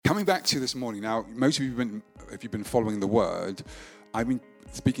Coming back to this morning, now, most of you, if you've been following the word, I've been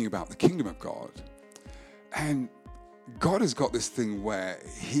speaking about the kingdom of God. And God has got this thing where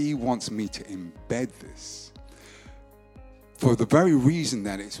he wants me to embed this for the very reason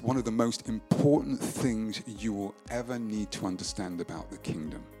that it's one of the most important things you will ever need to understand about the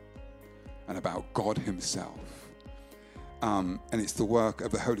kingdom and about God himself. And it's the work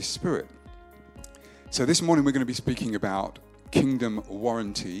of the Holy Spirit. So this morning we're going to be speaking about kingdom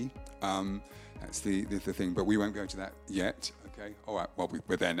warranty. That's the thing, but we won't go into that yet. Okay. All right. Well,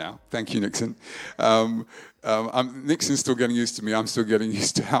 we're there now. Thank you, Nixon. Nixon's still getting used to me. I'm still getting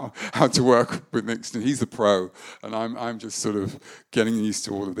used to how to work with Nixon. He's the pro, and I'm just sort of getting used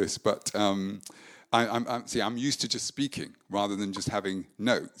to all of this. But I'm used to just speaking rather than just having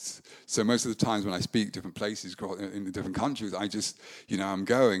notes. So most of the times when I speak different places in the different countries, I just, I'm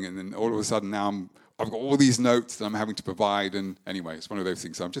going, and then all of a sudden now I've got all these notes that I'm having to provide, and anyway, it's one of those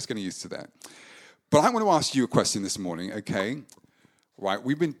things. So I'm just getting used to that. But I want to ask you a question this morning, okay? Right,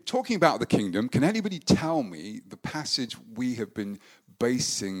 we've been talking about the kingdom. Can anybody tell me the passage we have been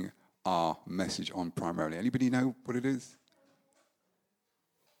basing our message on primarily? Anybody know what it is?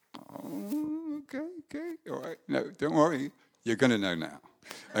 Oh, okay, all right. No, don't worry. You're going to know now,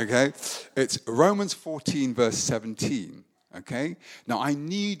 okay? It's Romans 14, verse 17, okay? Now, I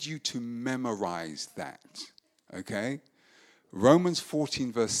need you to memorize that, okay? Romans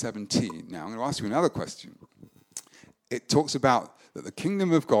 14, verse 17. Now, I'm going to ask you another question. It talks about that the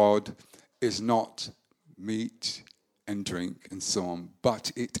kingdom of God is not meat and drink and so on,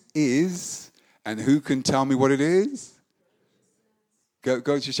 but it is, and who can tell me what it is? Go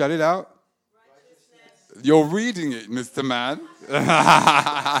to shout it out. You're reading it, Mr. Man.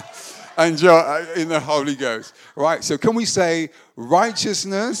 And you're in the Holy Ghost. Right, so can we say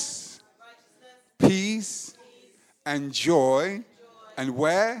righteousness, peace, and joy, and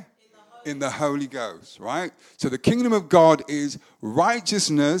where? In the Holy Ghost, right? So the kingdom of God is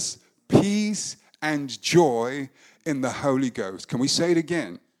righteousness, peace, and joy in the Holy Ghost. Can we say it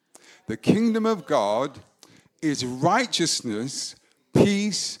again? The kingdom of God is righteousness,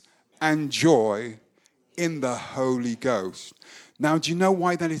 peace, and joy in the Holy Ghost. Now, do you know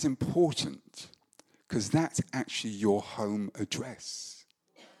why that is important? Because that's actually your home address.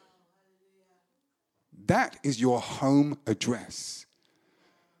 That is your home address.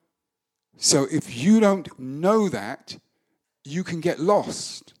 So if you don't know that, you can get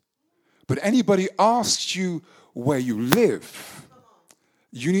lost. But anybody asks you where you live,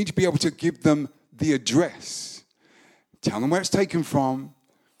 you need to be able to give them the address. Tell them where it's taken from,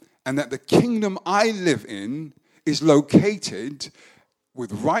 and that the kingdom I live in is located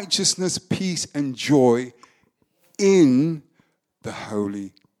with righteousness, peace, and joy in the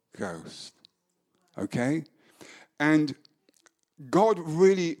Holy Ghost. Okay? And God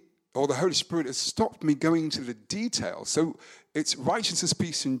really, or the Holy Spirit, has stopped me going into the details. So it's righteousness,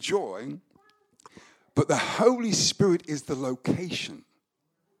 peace, and joy, but the Holy Spirit is the location.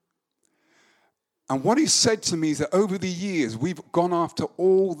 And what he said to me is that over the years, we've gone after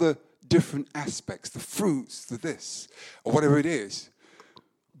all the different aspects, the fruits, the this, or whatever it is.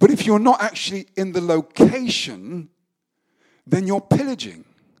 But if you're not actually in the location, then you're pillaging.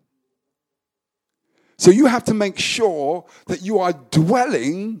 So you have to make sure that you are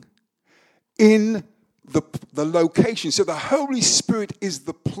dwelling in the location. So the Holy Spirit is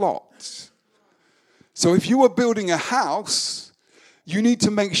the plot. So if you are building a house, you need to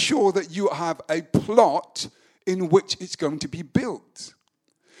make sure that you have a plot in which it's going to be built.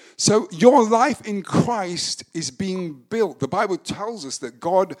 So your life in Christ is being built. The Bible tells us that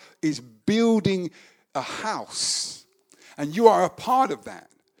God is building a house, and you are a part of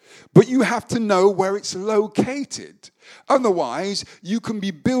that. But you have to know where it's located. Otherwise, you can be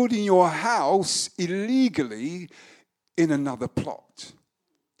building your house illegally in another plot.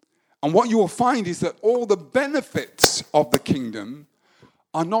 And what you will find is that all the benefits of the kingdom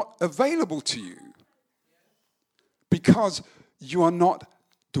are not available to you because you are not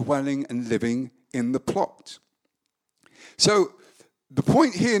dwelling and living in the plot. So the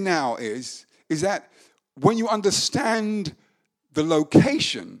point here now is that when you understand the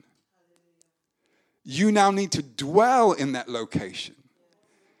location, you now need to dwell in that location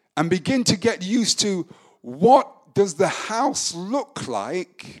and begin to get used to what does the house look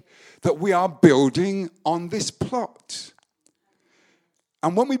like that we are building on this plot.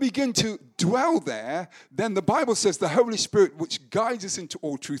 And when we begin to dwell there, then the Bible says the Holy Spirit, which guides us into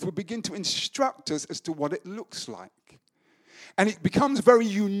all truth, will begin to instruct us as to what it looks like. And it becomes very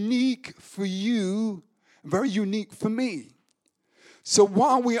unique for you, very unique for me. So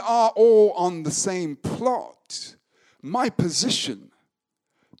while we are all on the same plot, my position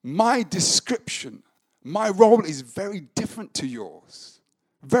my description, my role is very different to yours.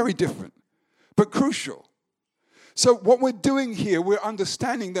 Very different, but crucial. So what we're doing here, we're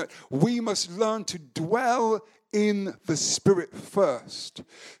understanding that we must learn to dwell in the Spirit first.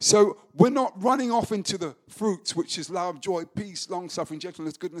 So we're not running off into the fruits, which is love, joy, peace, long-suffering,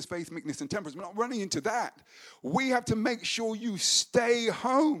 gentleness, goodness, faith, meekness, and temperance. We're not running into that. We have to make sure you stay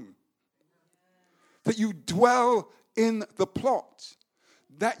home, that you dwell in the plot,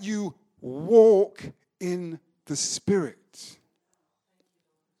 that you walk in the Spirit.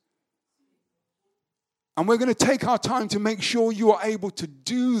 And we're going to take our time to make sure you are able to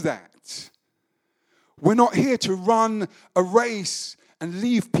do that. We're not here to run a race and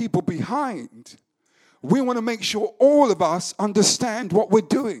leave people behind. We want to make sure all of us understand what we're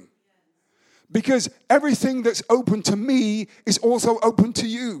doing. Because everything that's open to me is also open to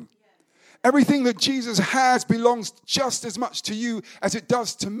you. Everything that Jesus has belongs just as much to you as it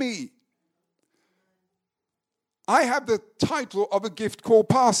does to me. I have the title of a gift called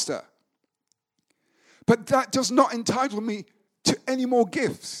pastor. But that does not entitle me to any more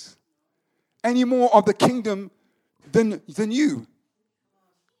gifts, any more of the kingdom than you.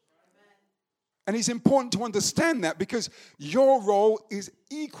 And it's important to understand that because your role is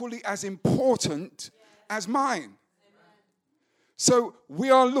equally as important as mine. So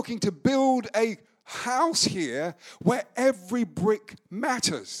we are looking to build a house here where every brick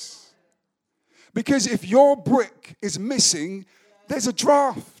matters. Because if your brick is missing, there's a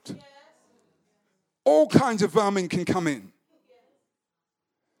draft. All kinds of vermin can come in.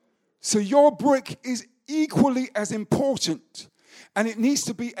 So your brick is equally as important. And it needs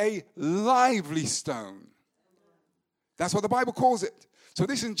to be a lively stone. That's what the Bible calls it. So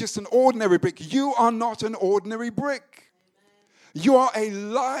this isn't just an ordinary brick. You are not an ordinary brick. You are a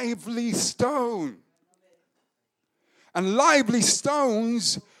lively stone. And lively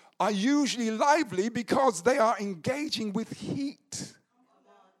stones are usually lively because they are engaging with heat.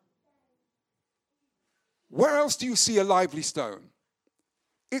 Where else do you see a lively stone?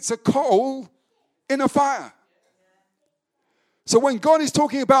 It's a coal in a fire. So when God is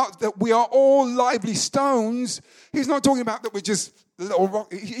talking about that we are all lively stones, he's not talking about that we're just little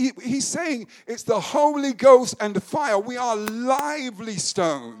rock. He's saying it's the Holy Ghost and the fire. We are lively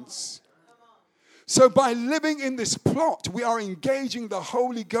stones. So by living in this plot, we are engaging the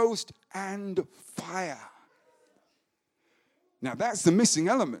Holy Ghost and fire. Now that's the missing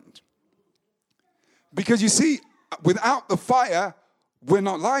element. Because you see, without the fire, we're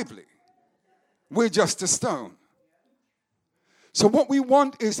not lively. We're just a stone. So what we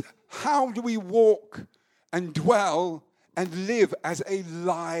want is, how do we walk and dwell and live as a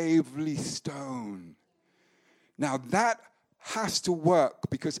lively stone? Now that has to work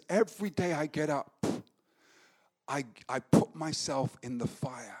because every day I get up, I put myself in the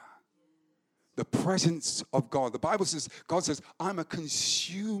fire. The presence of God. The Bible says, God says, I'm a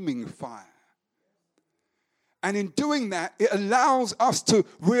consuming fire. And in doing that, it allows us to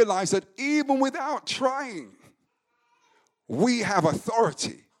realize that even without trying, we have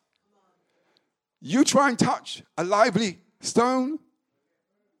authority. You try and touch a lively stone,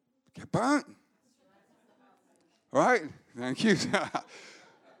 get burnt. All right? Thank you.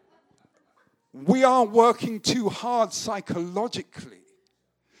 We are working too hard psychologically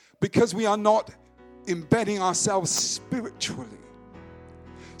because we are not embedding ourselves spiritually.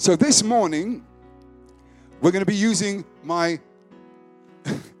 So this morning, we're going to be using my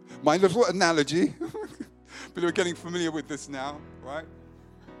little analogy. But we're getting familiar with this now, right?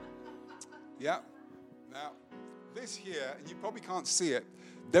 Yeah. Now, this here, and you probably can't see it,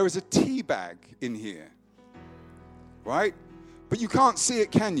 there is a tea bag in here, right? But you can't see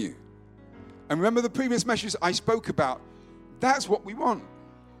it, can you? And remember the previous messages I spoke about? That's what we want.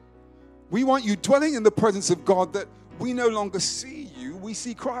 We want you dwelling in the presence of God that we no longer see you, we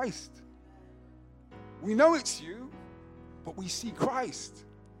see Christ. We know it's you, but we see Christ.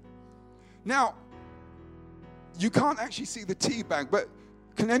 Now, you can't actually see the tea bag, but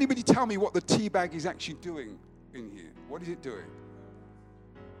can anybody tell me what the tea bag is actually doing in here? What is it doing?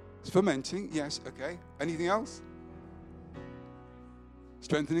 It's fermenting, yes, okay. Anything else?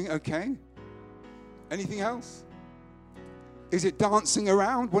 Strengthening, okay. Anything else? Is it dancing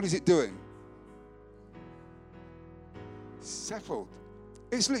around? What is it doing? Settled.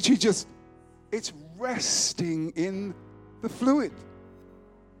 It's literally just, it's resting in the fluid.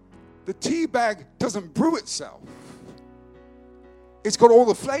 The tea bag doesn't brew itself. It's got all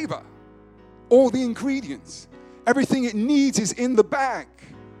the flavor, all the ingredients. Everything it needs is in the bag.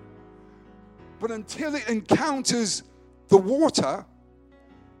 But until it encounters the water,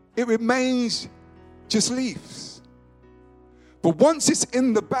 it remains just leaves. But once it's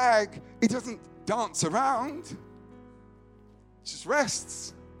in the bag, it doesn't dance around. It just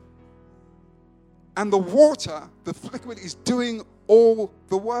rests. And the water, the liquid, is doing all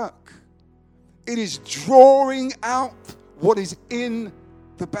the work. It is drawing out what is in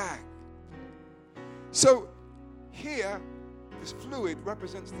the bag. So here, this fluid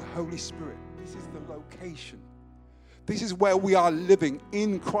represents the Holy Spirit. This is the location. This is where we are living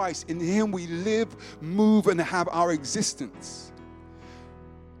in Christ. In Him we live, move, and have our existence.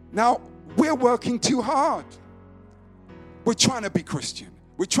 Now, we're working too hard. We're trying to be Christian.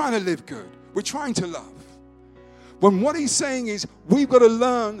 We're trying to live good. We're trying to love. When what He's saying is, we've got to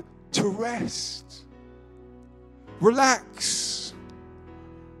learn to rest, relax,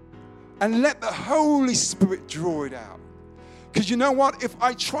 and let the Holy Spirit draw it out. Because you know what? If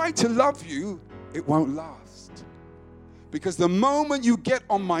I try to love you, it won't last. Because the moment you get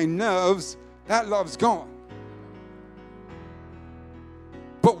on my nerves, that love's gone.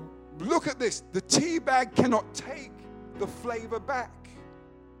 But look at this. The tea bag cannot take the flavor back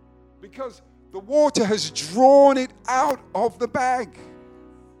because the water has drawn it out of the bag.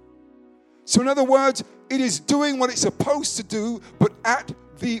 So in other words, it is doing what it's supposed to do, but at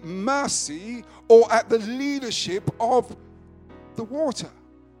the mercy or at the leadership of the water.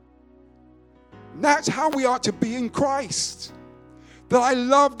 That's how we are to be in Christ. That I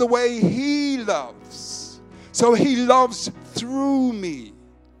love the way He loves. So He loves through me.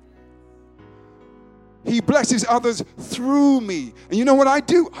 He blesses others through me. And you know what I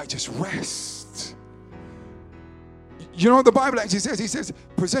do? I just rest. You know what the Bible actually says? He says,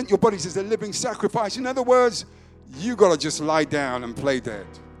 present your bodies as a living sacrifice. In other words, you got to just lie down and play dead.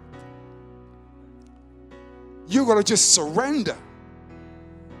 You got to just surrender.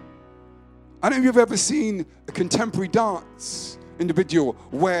 I don't know if you've ever seen a contemporary dance individual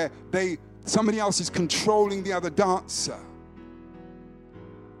where somebody else is controlling the other dancer.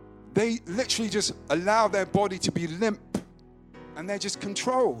 They literally just allow their body to be limp and they're just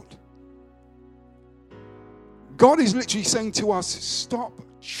controlled. God is literally saying to us, stop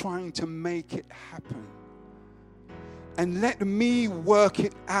trying to make it happen and let me work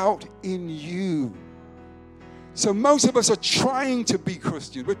it out in you. So most of us are trying to be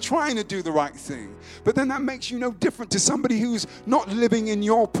Christian. We're trying to do the right thing. But then that makes you no different to somebody who's not living in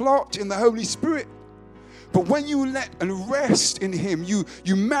your plot in the Holy Spirit. But when you let and rest in Him, you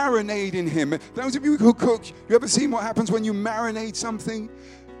marinate in Him. Those of you who cook, you ever seen what happens when you marinate something?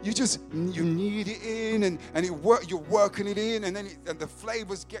 You knead it in and you're working it in and then and the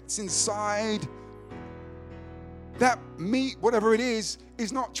flavors gets inside. That meat, whatever it is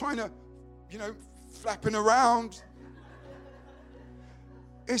not trying to, flapping around.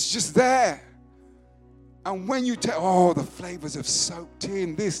 It's just there. And when you the flavors have soaked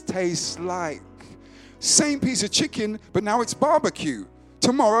in. This tastes like same piece of chicken, but now it's barbecue.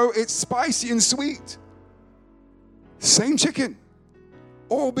 Tomorrow it's spicy and sweet. Same chicken.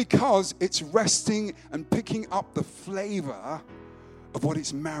 All because it's resting and picking up the flavor of what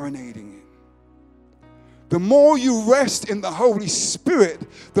it's marinating in. The more you rest in the Holy Spirit,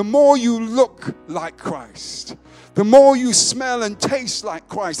 the more you look like Christ. The more you smell and taste like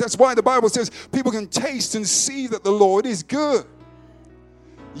Christ. That's why the Bible says people can taste and see that the Lord is good.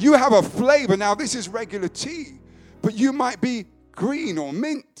 You have a flavor. Now, this is regular tea, but you might be green or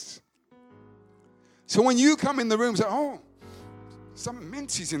mint. So when you come in the room, say, some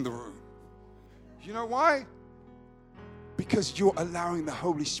mint is in the room. You know why? Because you're allowing the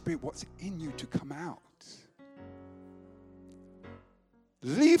Holy Spirit, what's in you, to come out.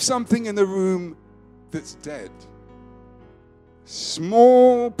 Leave something in the room that's dead.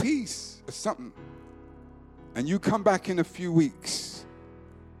 Small piece of something. And you come back in a few weeks.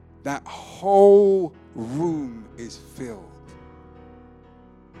 That whole room is filled.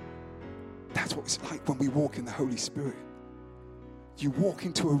 That's what it's like when we walk in the Holy Spirit. You walk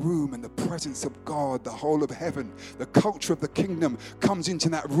into a room and the presence of God, the whole of heaven, the culture of the kingdom comes into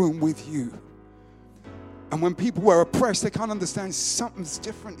that room with you. And when people were oppressed, they can't understand something's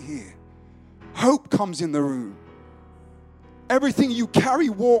different here. Hope comes in the room. Everything you carry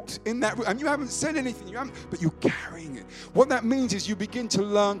walks in that room. And you haven't said anything, but you're carrying it. What that means is you begin to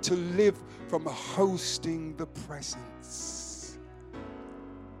learn to live from hosting the presence.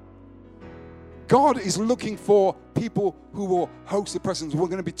 God is looking for people who will host the presence. We're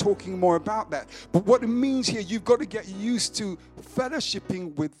going to be talking more about that. But what it means here, you've got to get used to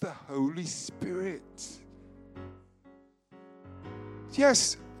fellowshipping with the Holy Spirit.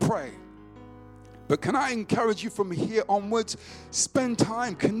 Yes, pray. But can I encourage you from here onwards? Spend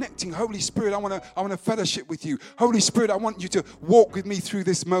time connecting. Holy Spirit, I want to fellowship with you. Holy Spirit, I want you to walk with me through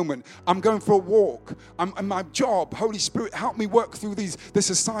this moment. I'm going for a walk. I'm in my job. Holy Spirit, help me work through this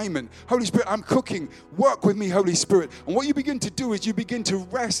assignment. Holy Spirit, I'm cooking. Work with me, Holy Spirit. And what you begin to do is you begin to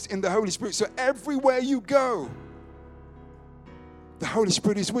rest in the Holy Spirit. So everywhere you go, the Holy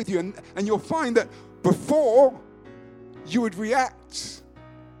Spirit is with you. And you'll find that before you would react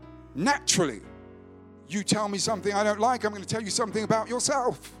naturally. You tell me something I don't like, I'm going to tell you something about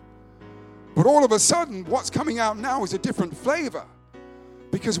yourself. But all of a sudden, what's coming out now is a different flavor.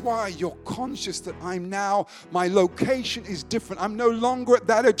 Because why? You're conscious that my location is different. I'm no longer at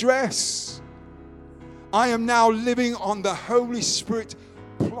that address. I am now living on the Holy Spirit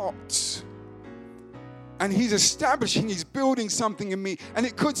plot. And he's establishing, he's building something in me. And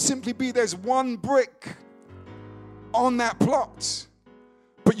it could simply be there's one brick on that plot.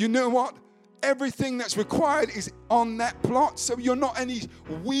 But you know what? Everything that's required is on that plot. So you're not any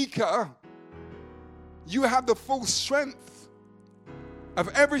weaker. You have the full strength of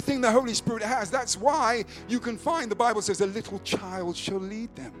everything the Holy Spirit has. That's why you can find, the Bible says, a little child shall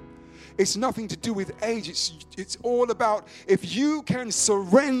lead them. It's nothing to do with age. It's all about if you can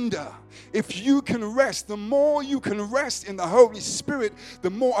surrender, if you can rest, the more you can rest in the Holy Spirit, the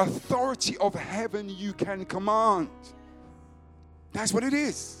more authority of heaven you can command. That's what it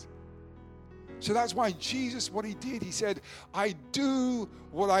is. So that's why Jesus, what he did, he said, I do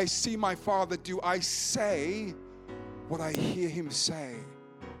what I see my Father do. I say what I hear him say.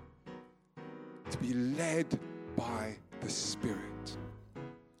 To be led by the Spirit.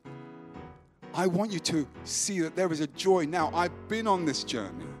 I want you to see that there is a joy. Now, I've been on this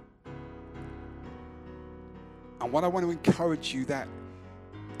journey. And what I want to encourage you that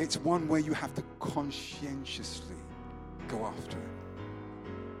it's one where you have to conscientiously go after it.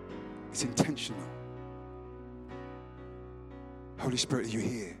 It's intentional. Holy Spirit, are you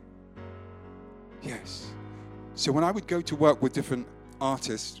here? Yes. So when I would go to work with different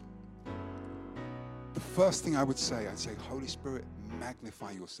artists, the first thing I would say, I'd say, Holy Spirit,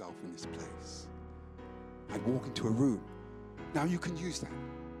 magnify yourself in this place. I'd walk into a room. Now you can use that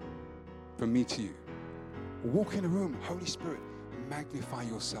from me to you. Walk in a room, Holy Spirit, magnify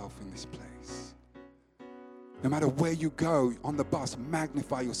yourself in this place. No matter where you go, on the bus,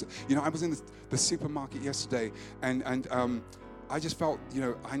 magnify yourself. You know, I was in the supermarket yesterday, and I just felt,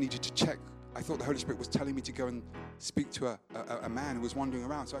 I needed to check. I thought the Holy Spirit was telling me to go and speak to a man who was wandering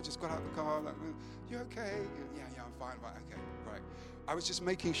around. So I just got out of the car, like, you okay? Yeah, I'm fine. Right, okay, right. I was just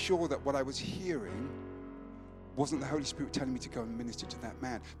making sure that what I was hearing wasn't the Holy Spirit telling me to go and minister to that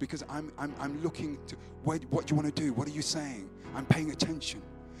man. Because I'm looking to, what do you want to do? What are you saying? I'm paying attention.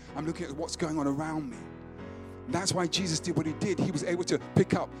 I'm looking at what's going on around me. That's why Jesus did what he did. He was able to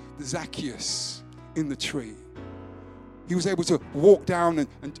pick up the Zacchaeus in the tree. He was able to walk down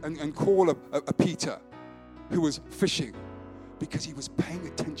and call a Peter who was fishing because he was paying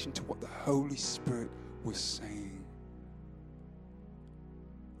attention to what the Holy Spirit was saying.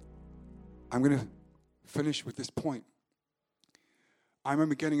 I'm going to finish with this point. I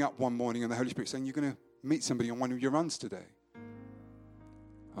remember getting up one morning and the Holy Spirit saying, you're going to meet somebody on one of your runs today.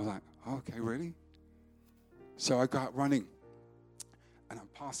 I was like, okay, really? So I got running, and I'm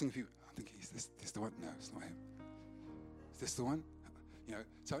passing a few. I'm thinking, is this the one? No, it's not him. Is this the one?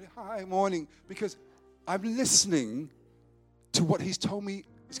 So hi, morning, because I'm listening to what he's told me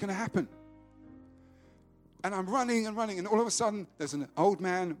is going to happen. And I'm running and running, and all of a sudden, there's an old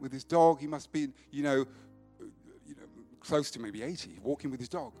man with his dog. He must be, close to maybe 80, walking with his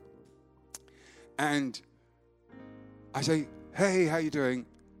dog. And I say, hey, how you doing?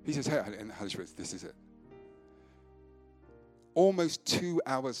 He says, hey, and the Holy Spirit, this is it. Almost 2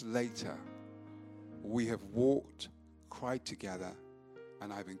 hours later, we have walked, cried together,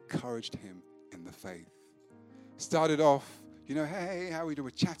 and I've encouraged him in the faith. Started off, hey, how are we doing?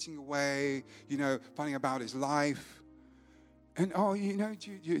 We're chatting away, finding about his life. And, do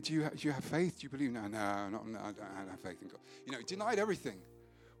you have faith? Do you believe? No, I don't have faith in God. Denied everything.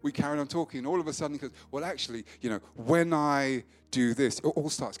 We carried on talking, and all of a sudden, because, well, actually, when I do this, it all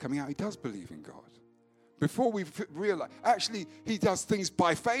starts coming out. He does believe in God. Before we realize, actually, he does things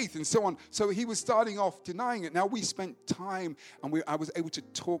by faith and so on. So he was starting off denying it. Now we spent time, and I was able to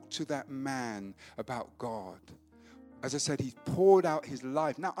talk to that man about God. As I said, he poured out his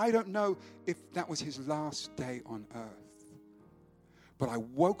life. Now, I don't know if that was his last day on earth. But I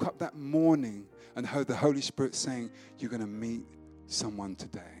woke up that morning and heard the Holy Spirit saying, you're going to meet someone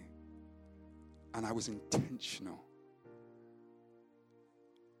today. And I was intentional.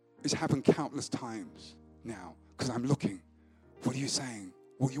 It's happened countless times now because I'm looking. What are you saying?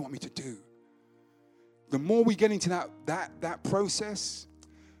 What do you want me to do? the more we get into that process,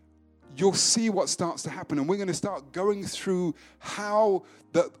 you'll see what starts to happen. And we're going to start going through how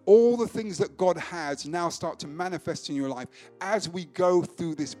all the things that God has now start to manifest in your life as we go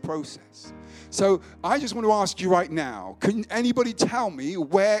through this process. So I just want to ask you right now, can anybody tell me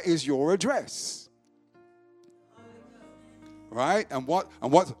where is your address? Right? And what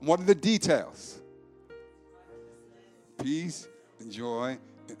are the details? Peace and joy.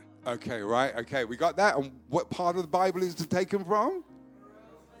 Okay, right? Okay, we got that. And what part of the Bible is it taken from?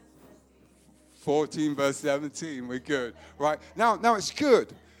 14 verse 17. We're good. Right? Now it's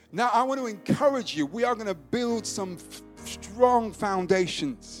good. Now I want to encourage you. We are going to build some strong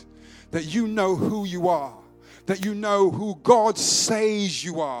foundations that you know who you are, that you know who God says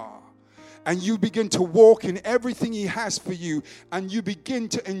you are. And you begin to walk in everything He has for you, and you begin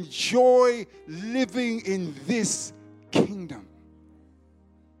to enjoy living in this kingdom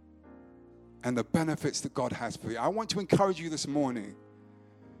and the benefits that God has for you. I want to encourage you this morning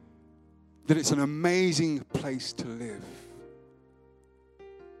that it's an amazing place to live.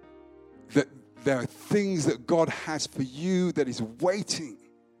 That there are things that God has for you that is waiting,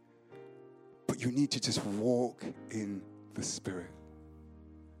 but you need to just walk in the Spirit.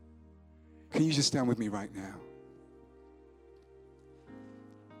 Can you just stand with me right now?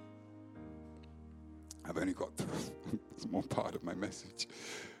 I've only got through a small part of my message.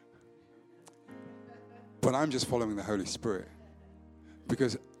 But I'm just following the Holy Spirit.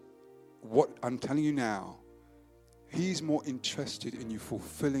 Because what I'm telling you now, He's more interested in you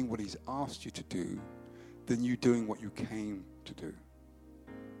fulfilling what He's asked you to do than you doing what you came to do.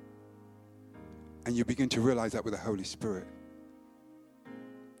 And you begin to realize that with the Holy Spirit,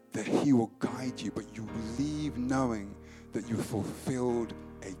 that He will guide you, but you leave knowing that you fulfilled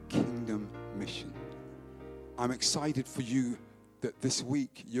a kingdom mission. I'm excited for you that this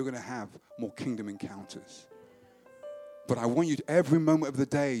week you're going to have more kingdom encounters. But I want you to, every moment of the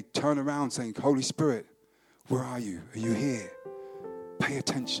day, turn around saying, Holy Spirit, where are you? Are you here? Pay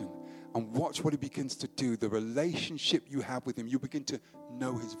attention and watch what He begins to do. The relationship you have with Him, you begin to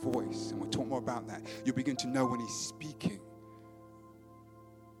know His voice. And we'll talk more about that. You begin to know when He's speaking.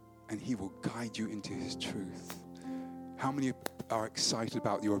 And He will guide you into His truth. How many are excited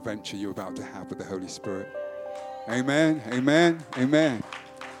about your adventure you're about to have with the Holy Spirit? Amen, amen, amen.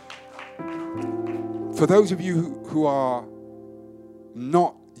 For those of you who are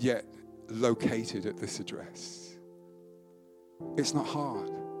not yet located at this address, it's not hard.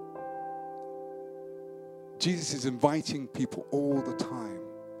 Jesus is inviting people all the time,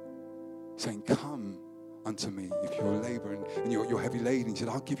 saying, come unto me if you're laboring and you're heavy laden. He said,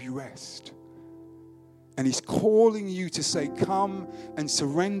 I'll give you rest. And He's calling you to say, come and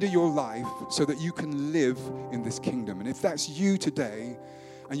surrender your life so that you can live in this kingdom. And if that's you today,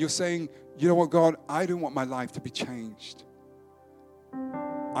 and you're saying, you know what, God, I don't want my life to be changed.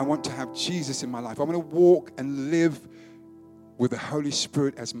 I want to have Jesus in my life. I want to walk and live with the Holy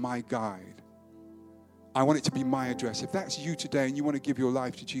Spirit as my guide. I want it to be my address. If that's you today and you want to give your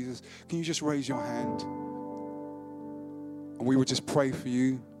life to Jesus, can you just raise your hand? And we will just pray for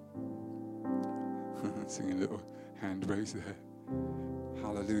you. Seeing a little hand raised there.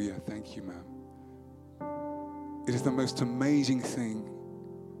 Hallelujah. Thank you, ma'am. It is the most amazing thing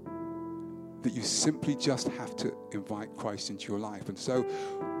that you simply just have to invite Christ into your life. And so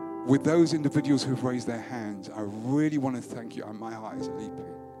with those individuals who've raised their hands, I really want to thank you. My heart is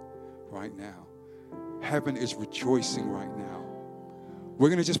leaping right now. Heaven is rejoicing right now. We're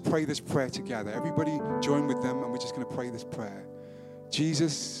going to just pray this prayer together. Everybody join with them, and we're just going to pray this prayer.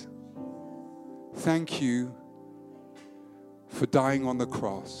 Jesus, thank you for dying on the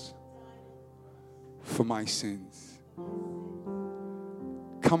cross for my sins.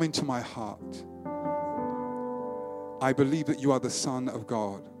 Come into my heart. I believe that you are the Son of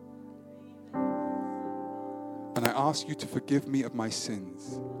God. And I ask you to forgive me of my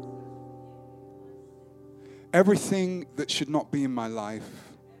sins. Everything that should not be in my life,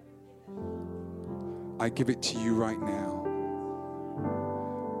 I give it to you right now.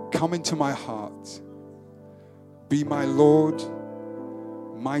 Come into my heart. Be my Lord,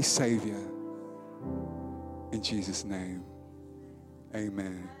 my Savior. In Jesus' name,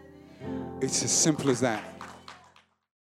 amen. It's as simple as that.